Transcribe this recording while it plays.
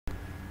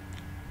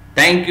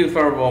Thank you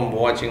for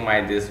watching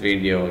this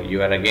video.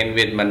 You are again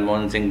with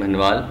Manmohan Singh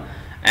Bhanwal,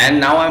 and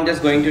now I'm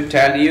just going to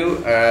tell you.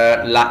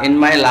 In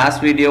my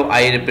last video,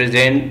 I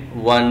represent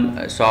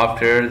one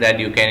software that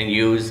you can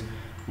use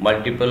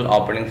multiple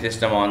operating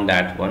system on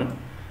that one,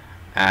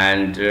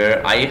 and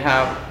I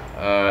have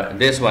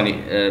this one.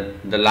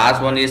 The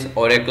last one is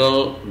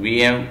Oracle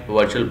VM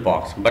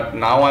VirtualBox, but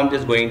now I'm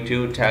just going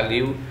to tell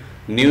you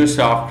new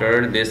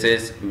software. This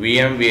is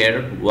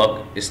VMware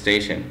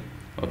Workstation.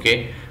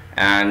 Okay,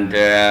 and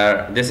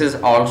this is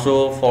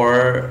also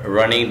for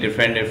running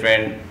different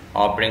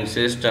operating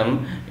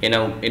system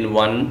in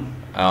one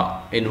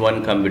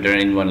computer,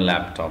 in one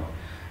laptop.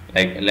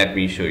 Like, let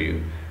me show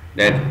you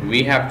that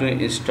we have to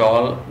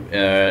install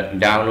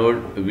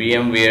download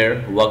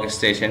VMware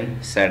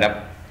Workstation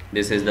setup.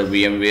 This is the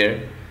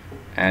VMware,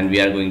 and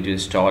we are going to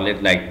install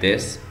it like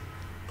this.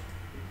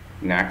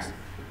 Next,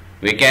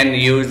 we can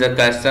use a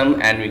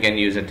custom and we can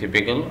use a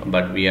typical,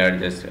 but we are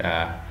just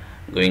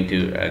going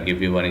to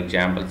give you one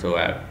example. So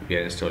we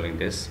are installing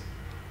this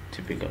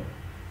typical.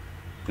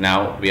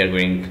 Now we are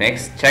going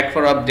next. Check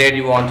for update.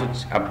 You want to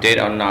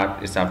update or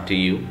not, it's up to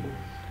you.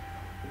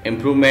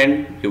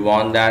 Improvement, you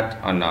want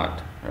that or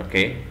not.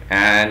 Okay,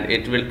 and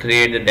it will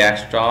create the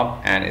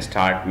desktop and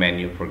start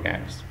menu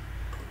programs.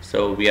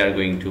 So we are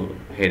going to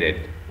hit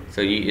it.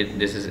 So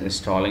this is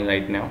installing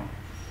right now,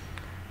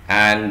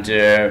 and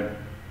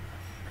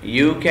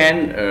you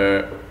can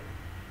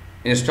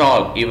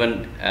install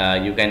even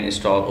you can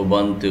install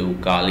Ubuntu,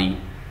 Kali,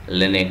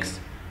 Linux,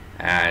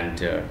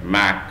 and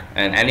Mac,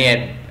 and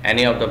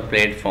any of the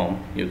platform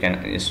you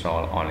can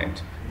install on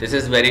it. This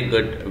is very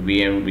good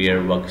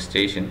VMware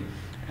Workstation,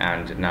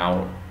 and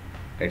now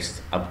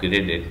it's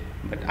upgraded,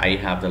 but I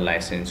have the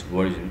licensed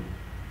version,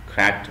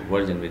 cracked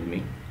version with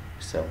me.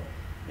 So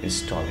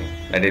installing,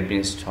 let it be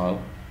installed.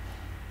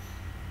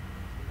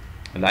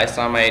 Last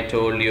time I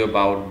told you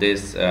about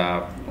this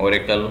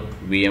Oracle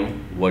VM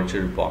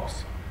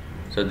VirtualBox.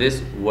 So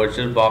this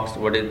VirtualBox,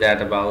 what is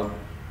that about?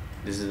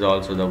 This is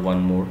also the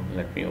one more.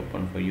 Let me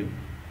open for you.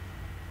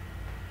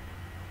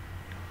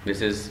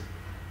 This is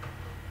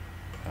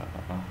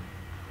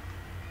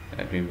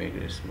let me make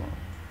it small.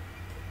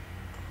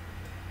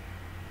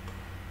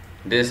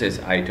 This is,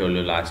 I told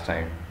you last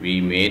time, we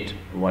made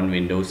one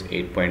Windows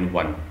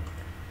 8.1.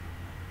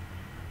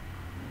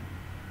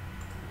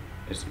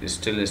 It's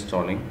still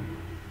installing.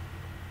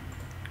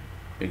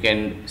 You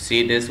can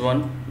see this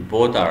one.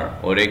 Both are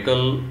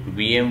Oracle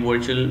VM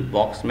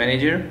VirtualBox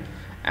Manager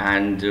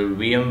and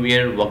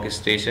VMware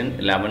Workstation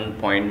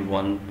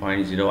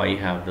 11.1.0. I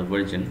have the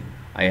version.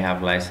 I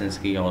have license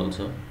key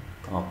also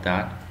of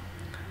that.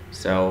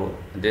 So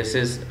this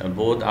is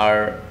both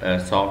are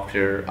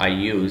software I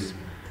use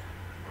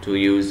to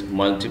use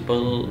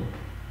multiple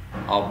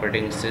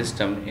operating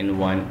system in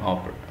one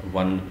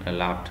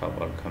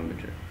laptop or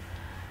computer.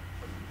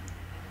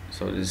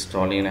 So it's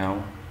installing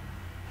now.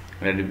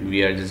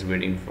 We are just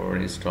waiting for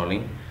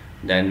installing.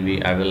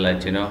 Then I will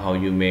let you know how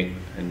you make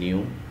a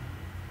new,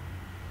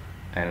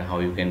 and how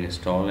you can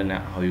install, and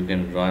how you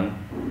can run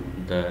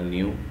the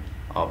new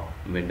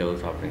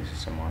Windows operating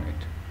system on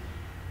it.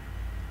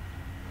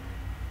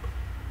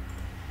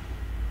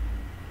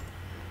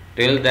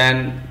 Till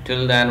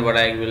then what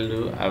I will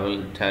do, I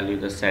will tell you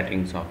the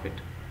settings of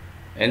it.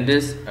 In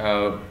this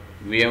VM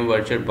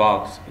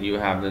VirtualBox, you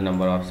have the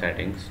number of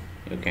settings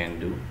you can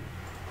do.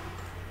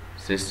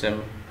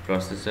 System,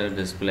 processor,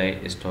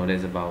 display,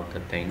 storage, about the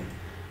thing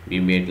we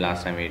made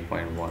last time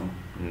 8.1,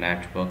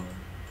 network,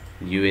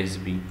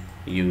 USB,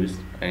 use,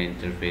 and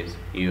interface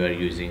you are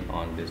using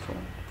on this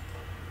one.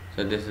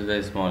 So this is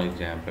a small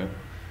example.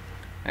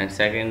 And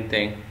second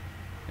thing,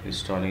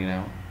 installing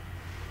now.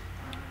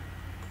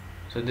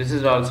 So this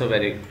is also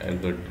very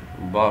good.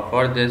 But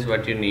for this,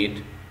 what you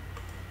need,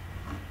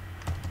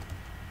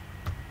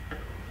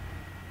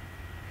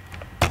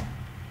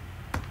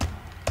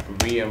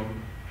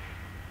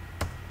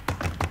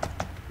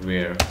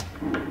 VMware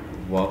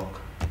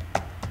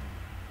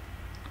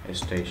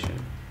Workstation.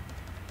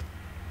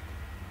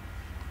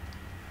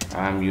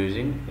 I am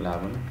using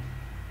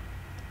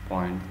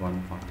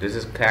 11.1. This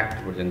is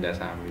cracked version that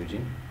I am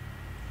using,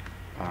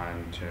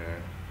 and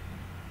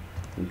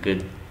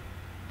good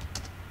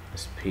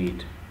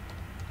speed,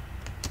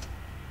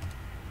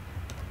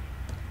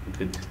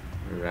 good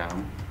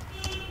RAM,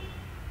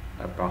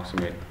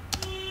 approximate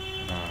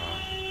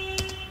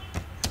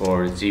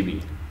 4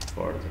 GB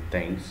for the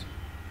things,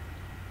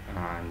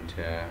 and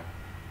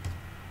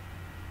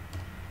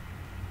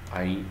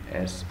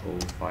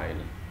ISO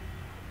file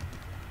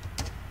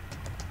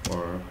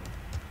for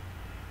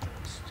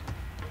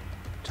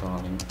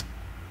installing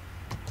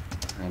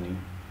any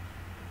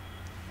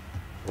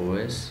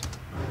OS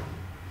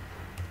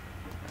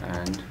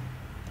and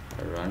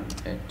run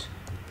it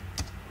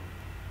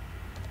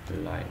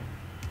live.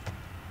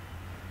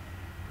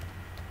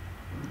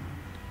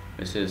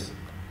 This is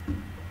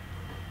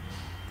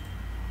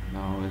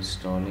now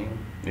installing.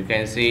 You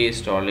can see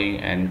installing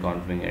and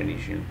configuring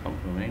additional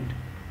component,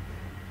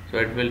 so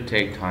it will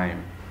take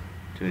time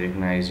to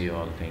recognize you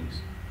all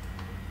things.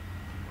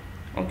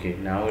 Okay,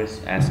 now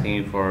it's asking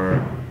you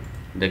for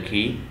the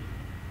key.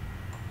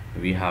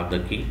 We have the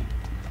key,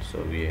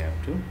 so we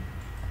have to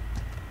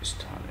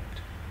install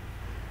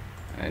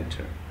it.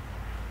 Enter.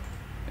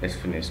 It's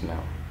finished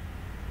now.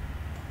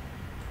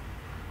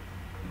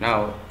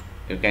 Now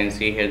you can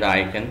see here the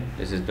icon.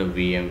 This is the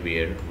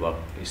VMware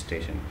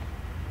Workstation.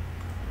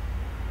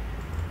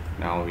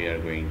 Now we are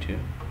going to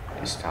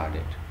start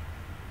it.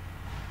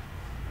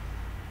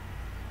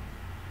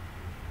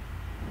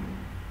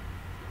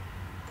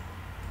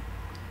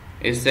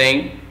 It's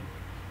saying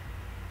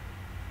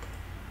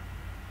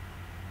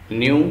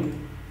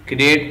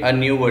create a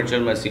new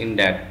virtual machine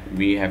that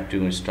we have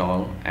to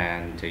install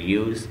and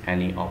use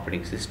any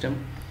operating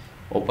system.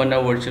 Open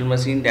a virtual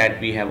machine that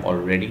we have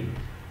already.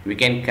 We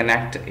can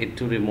connect it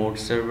to remote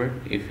server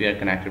if we are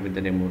connected with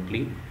the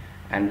remotely,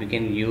 and we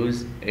can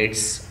use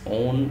its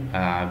own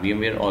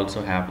VMware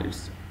also have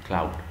its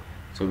cloud.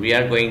 So we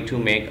are going to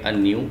make a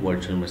new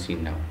virtual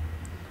machine now.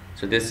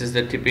 So this is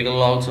the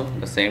typical, also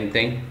the same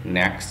thing.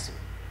 Next,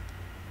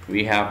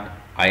 we have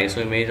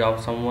ISO image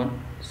of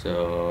someone,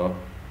 so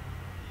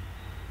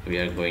we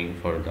are going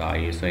for the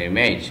ISO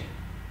image.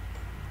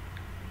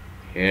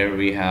 Here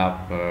we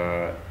have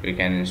we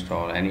can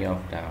install any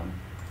of them.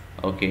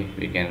 Okay,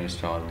 we can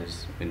install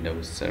this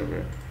Windows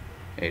Server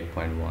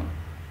 8.1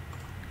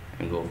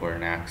 and go for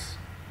next,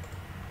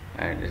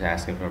 and it's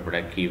asking for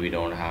product key. We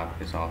don't have,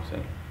 it's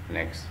optional.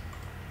 Next.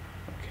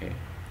 Okay,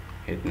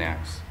 hit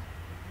next.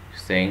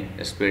 Saying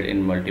split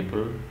in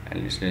multiple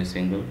and list in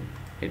single.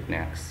 Hit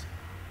next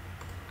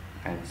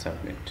and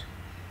submit.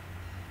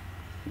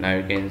 Now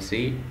you can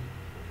see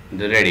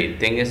the ready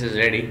thing is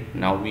ready.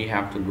 Now we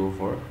have to go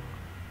for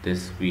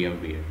this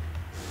VMware.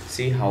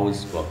 See how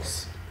it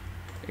works.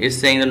 It's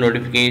saying the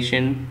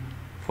notification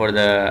for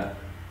the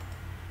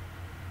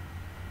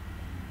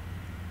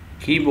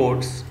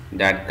keyboards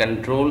that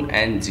Control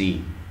and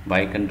G.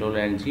 By Control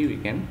and G we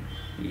can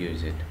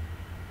use it.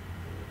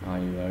 Now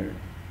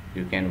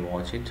you can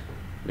watch it.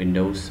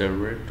 Windows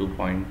Server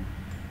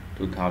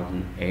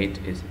 2008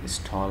 is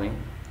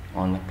installing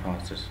on the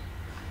process.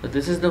 So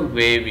this is the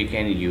way we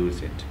can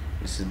use it.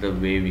 This is the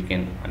way we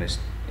can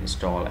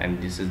install, and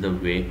this is the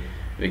way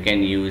we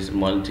can use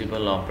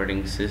multiple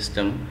operating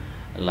system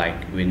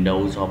like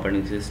Windows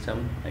operating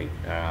system, like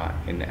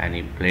in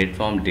any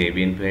platform,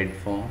 Debian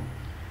platform.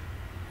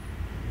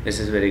 This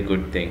is very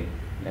good thing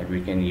that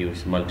we can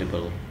use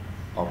multiple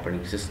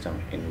operating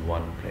system in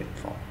one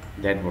platform.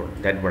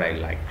 That what I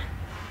like.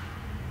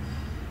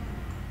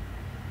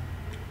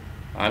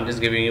 I'm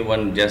just giving you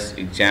one just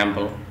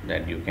example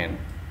that you can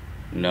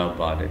know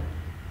about it,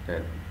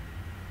 that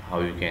how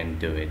you can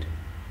do it.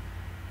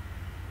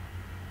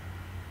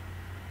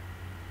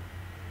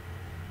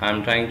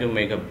 I'm trying to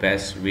make a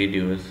best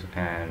videos,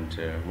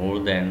 and more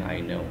than I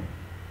know,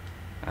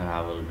 and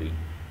I will be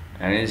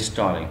and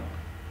installing.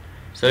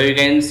 So you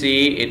can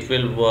see it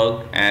will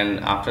work, and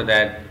after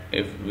that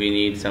if we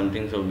need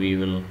something, so we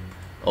will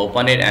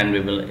open it and we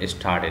will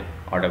start it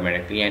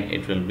automatically, and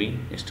it will be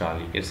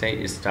installed. You can say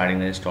it's starting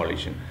the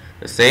installation.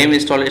 The same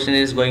installation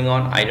is going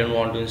on. I don't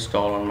want to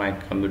install on my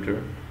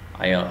computer.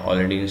 I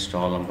already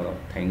installed a number of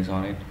things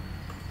on it,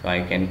 so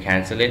I can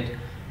cancel it.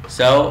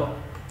 So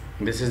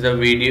this is the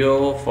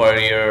video for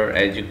your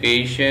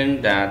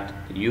education, that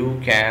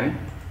you can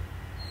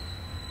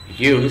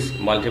use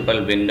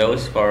multiple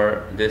windows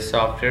for this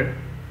software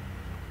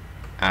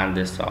and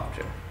this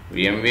software,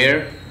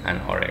 VMware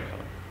and Oracle.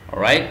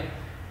 Alright,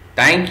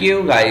 thank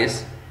you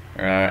guys,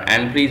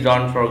 and please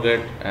don't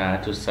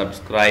forget to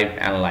subscribe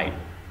and like.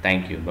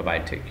 Thank you. Bye bye.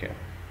 Take care.